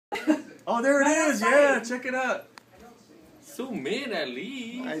Oh, there it is. Yeah, check it out. Zoom in at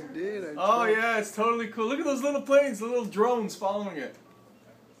least. I did. Oh yeah, it's totally cool. Look at those little planes, the little drones following it.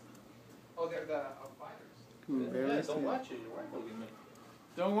 Oh, they're the fighters. Yeah, don't watch it. You're right, believe me.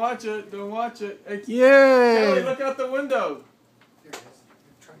 Don't watch it. Don't watch it. Hey, Yay! Kelly, look out the window. There it is.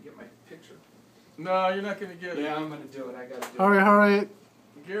 I'm trying to get my picture. No, you're not gonna get it. Yeah, I'm gonna do it. I gotta do it. Hurry.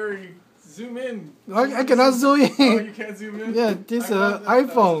 Gary, zoom in. I cannot zoom in. Oh, you can't zoom in? Yeah, this I thought that was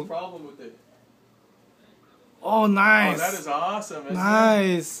iPhone. a problem with it. Oh, nice. Oh, that is awesome. Isn't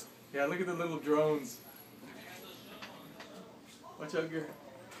nice. it? Yeah, look at the little drones. Watch out, Gary.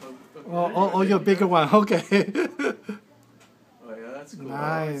 Oh, your bigger one. Okay. Oh yeah, that's cool.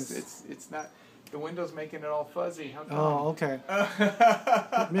 Nice. It's not. The window's making it all fuzzy. How come? Oh, okay.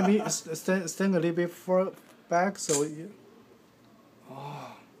 Maybe stand a little bit back so you.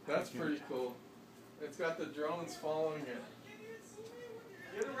 Oh. That's pretty cool. It's got the drones following it.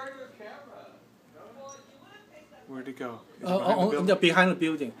 Get a regular camera. Where'd it go? Behind the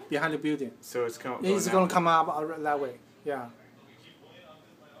building. Behind the building. So it's going. It's gonna come up that way. Yeah.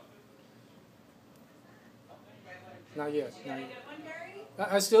 Not yet. Not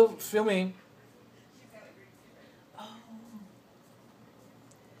yet. I'm still filming.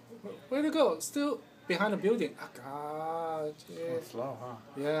 Where'd it go? Still behind the building. Ah, God. Yeah. Slow, huh?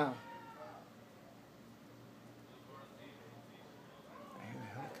 Yeah. Hey, the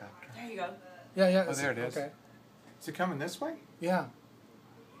helicopter. There you go. Yeah. Oh, there it is. Okay. Is it coming this way? Yeah.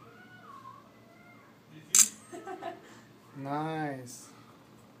 Nice.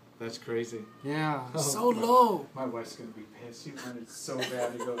 That's crazy. Yeah. So low. My wife's gonna be pissed. She wanted so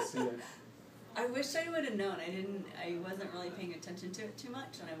bad to go see it. I wish I would have known. I wasn't really paying attention to it too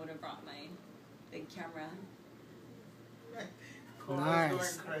much, and I would have brought my big camera.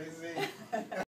 Nice. Going crazy.